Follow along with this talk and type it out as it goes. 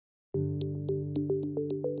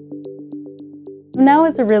Now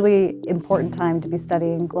is a really important time to be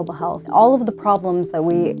studying global health. All of the problems that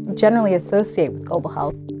we generally associate with global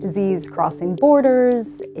health, disease crossing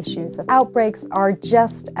borders, issues of outbreaks, are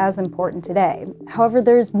just as important today. However,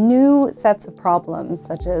 there's new sets of problems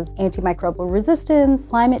such as antimicrobial resistance,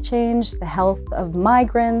 climate change, the health of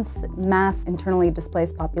migrants, mass internally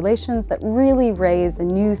displaced populations that really raise a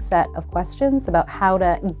new set of questions about how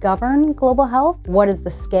to govern global health, what is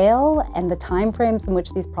the scale and the timeframes in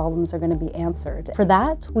which these problems are going to be answered. For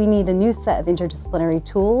that, we need a new set of interdisciplinary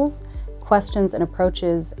tools, questions and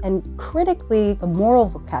approaches, and critically, the moral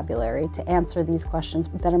vocabulary to answer these questions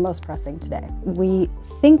that are most pressing today. We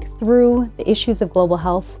think through the issues of global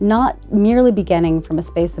health, not merely beginning from a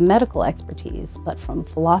space of medical expertise, but from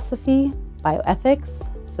philosophy, bioethics,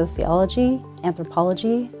 sociology,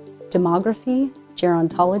 anthropology, demography,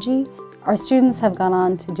 gerontology. Our students have gone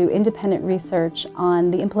on to do independent research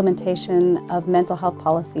on the implementation of mental health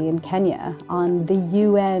policy in Kenya, on the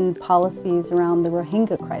UN policies around the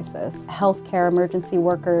Rohingya crisis, healthcare emergency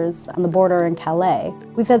workers on the border in Calais.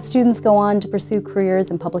 We've had students go on to pursue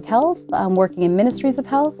careers in public health, working in ministries of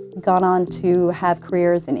health, gone on to have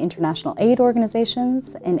careers in international aid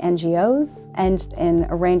organizations, in NGOs, and in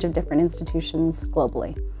a range of different institutions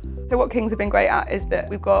globally. So what King's have been great at is that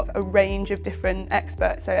we've got a range of different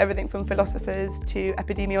experts, so everything from philosophers to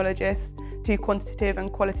epidemiologists to quantitative and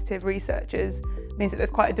qualitative researchers. It means that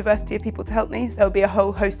there's quite a diversity of people to help me, so there'll be a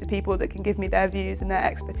whole host of people that can give me their views and their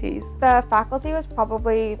expertise. The faculty was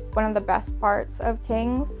probably one of the best parts of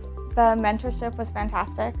King's. The mentorship was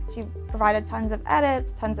fantastic. She provided tons of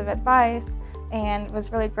edits, tons of advice, and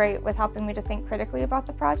was really great with helping me to think critically about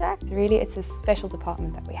the project. Really, it's a special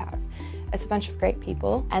department that we have. It's a bunch of great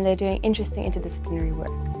people and they're doing interesting interdisciplinary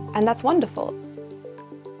work. And that's wonderful.